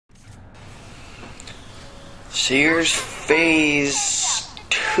So here's phase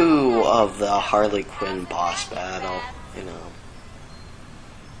 2 of the Harley Quinn boss battle, you know.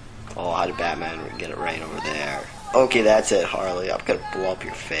 Oh, how did Batman get it right over there? Okay, that's it, Harley. I'm gonna blow up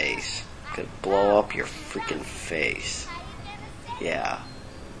your face. I'm gonna blow up your freaking face. Yeah.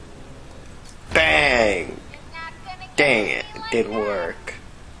 Bang! Dang it, it didn't work.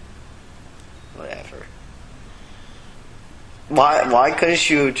 Whatever. Why couldn't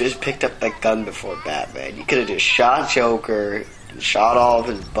you have just picked up that gun before Batman? You could have just shot Joker, and shot all of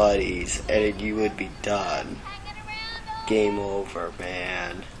his buddies, and then you would be done. Game over,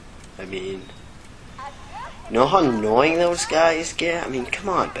 man. I mean, you know how annoying those guys get? I mean, come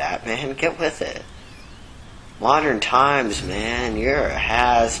on, Batman, get with it. Modern times, man, you're a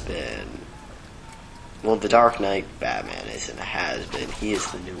has-been. Well, the Dark Knight Batman isn't a has-been. He is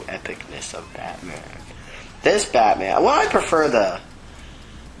the new epicness of Batman. This Batman, well, I prefer the...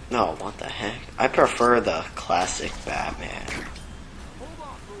 No, what the heck? I prefer the classic Batman.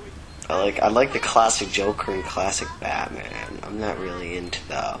 I like the classic Joker and classic Batman. I'm not really into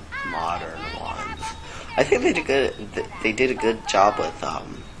the modern ones. I think they did a good job with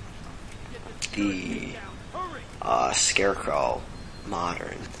the Scarecrow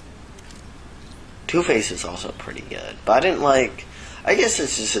modern. Two-Face is also pretty good, but I didn't like... I guess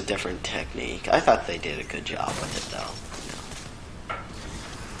it's just a different technique. I thought they did a good job with it, though. You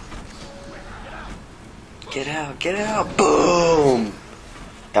know. Get out, get out! Boom!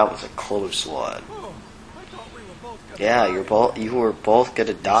 That was a close one. Yeah, you were both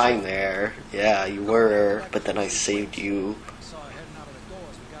gonna die there. Yeah, you were, but then I saved you.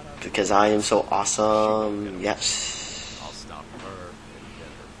 Because I am so awesome. Yes.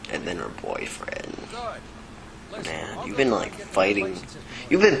 And then her boyfriend. Man, you've been like fighting.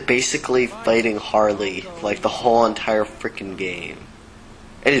 You've been basically fighting Harley like the whole entire freaking game.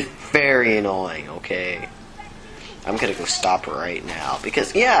 It is very annoying, okay? I'm gonna go stop her right now.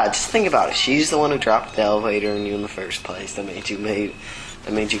 Because, yeah, just think about it. She's the one who dropped the elevator in you in the first place. That made you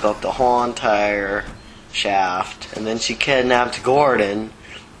go up the whole entire shaft. And then she kidnapped Gordon.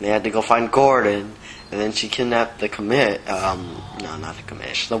 They had to go find Gordon. And then she kidnapped the the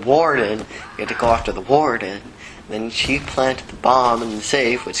warden. You had to go after the warden. Then she planted the bomb in the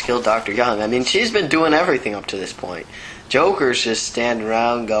safe, which killed Dr. Young. I mean, she's been doing everything up to this point. Joker's just standing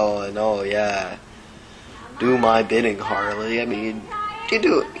around going, oh yeah, do my bidding, Harley. I mean,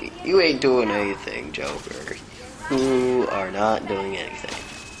 you ain't doing anything, Joker. You are not doing anything.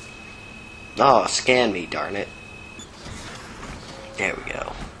 Oh, scan me, darn it. There we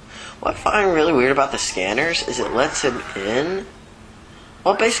go. What I find really weird about the scanners is it lets him in.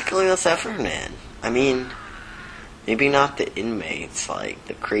 Well, basically lets everyone in. I mean, maybe not the inmates, like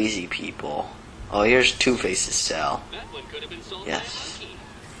the crazy people. Oh, here's Two-Face's cell. Yes.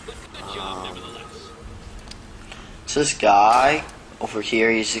 So this guy over here,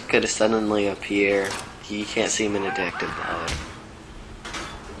 he's just gonna suddenly appear. You can't see him in addictive mode.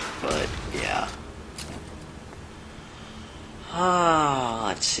 But, yeah. Oh,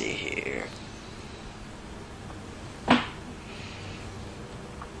 let's see here.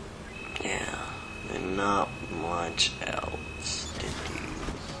 Yeah, and not much else to do.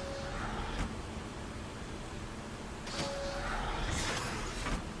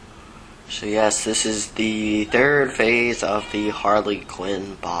 So yes, this is the third phase of the Harley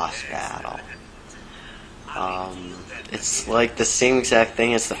Quinn boss battle. It's like the same exact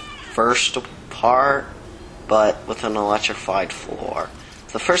thing as the first part, but with an electrified floor.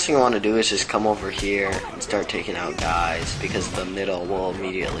 The first thing I want to do is just come over here and start taking out guys, because the middle will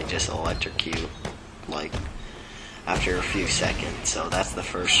immediately just electrocute, like, after a few seconds. So that's the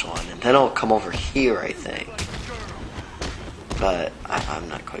first one. And then I'll come over here, I think. But I'm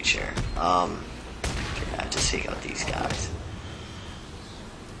not quite sure. Yeah, just take out these guys.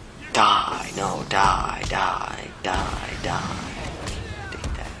 Die, no, die, die, die, die.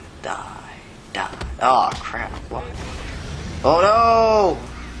 Take that, die, die. Oh, crap, what? Oh, no!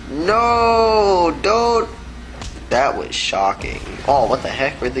 No! Don't! That was shocking. Oh, what the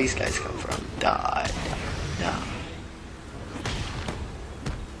heck? Where'd these guys come from? Die, die, die.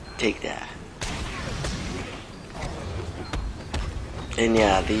 Take that. And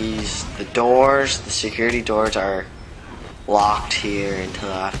yeah, the security doors are locked here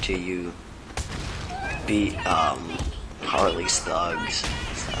until after you beat, Harley's thugs.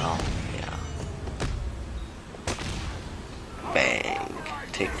 So, yeah. Bang.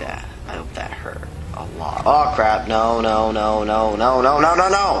 Take that. I hope that hurt a lot. Oh, crap. No, no, no, no, no, no, no, no,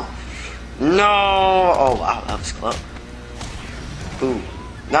 no! No! Oh, wow, that was close. Boom.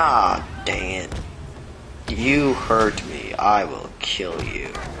 Nah, dang it. You hurt me. I will kill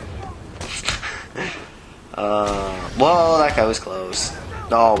you. Whoa, that guy was close.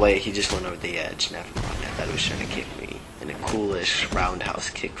 Oh, wait, he just went over the edge. Never mind, I thought he was trying to kick me in a coolish roundhouse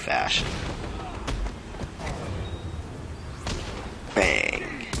kick fashion.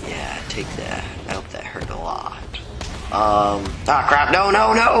 Bang. Yeah, take that. I hope that hurt a lot. Ah, crap. No,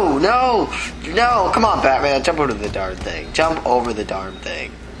 no, no, no! No! Come on, Batman, jump over the darn thing. Jump over the darn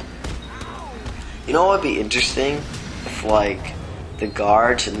thing. You know what would be interesting? If, like, the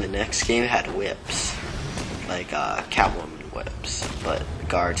guards in the next game had whips. Like, Catwoman whips. But the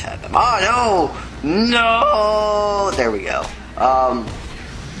guards had them. Oh, no! No! There we go.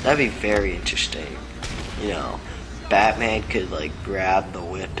 That'd be very interesting. You know, Batman could, like, grab the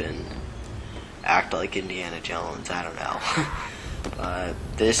whip and act like Indiana Jones. I don't know. But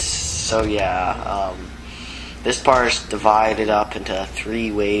so yeah, this part is divided up into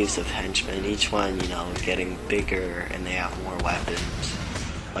 3 waves of henchmen, each one, you know, getting bigger, and they have more weapons,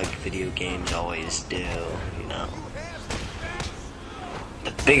 like video games always do, you know.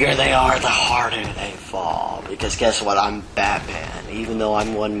 The bigger they are, the harder they fall, because guess what, I'm Batman. Even though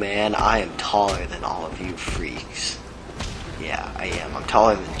I'm one man, I am taller than all of you freaks. Yeah, I am. I'm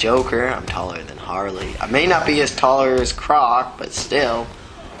taller than Joker, I'm taller than Harley. I may not be as taller as Croc, but still,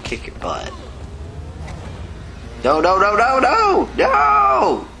 kick your butt. No, no, no, no, no!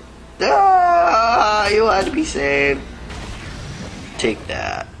 No! No! You had to be saved. Take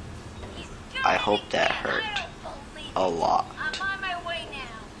that. I hope that hurt a lot. I'm on my way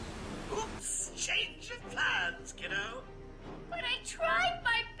now. Oops, change of plans, kiddo. But I tried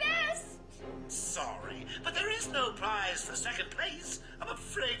my best. Sorry, but there is no prize for second place. I'm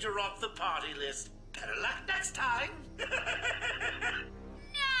afraid you're off the party list. Better luck next time. No!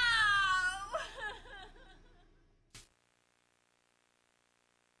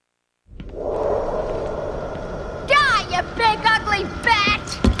 Die, you big ugly bat!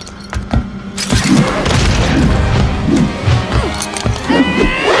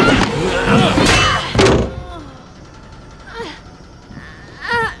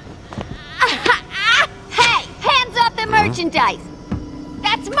 Hey, hands off the merchandise!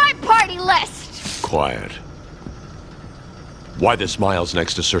 That's my party list! Quiet. Why the smiles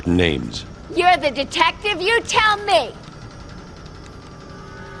next to certain names? You're the detective, you tell me!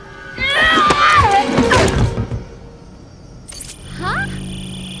 Huh?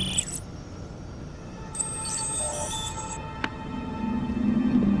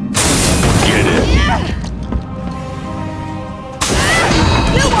 Get it?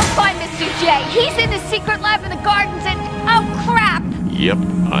 You won't find Mr. J. He's in the secret lab in the gardens and... oh, crap! Yep,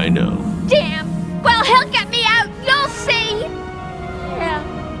 I know.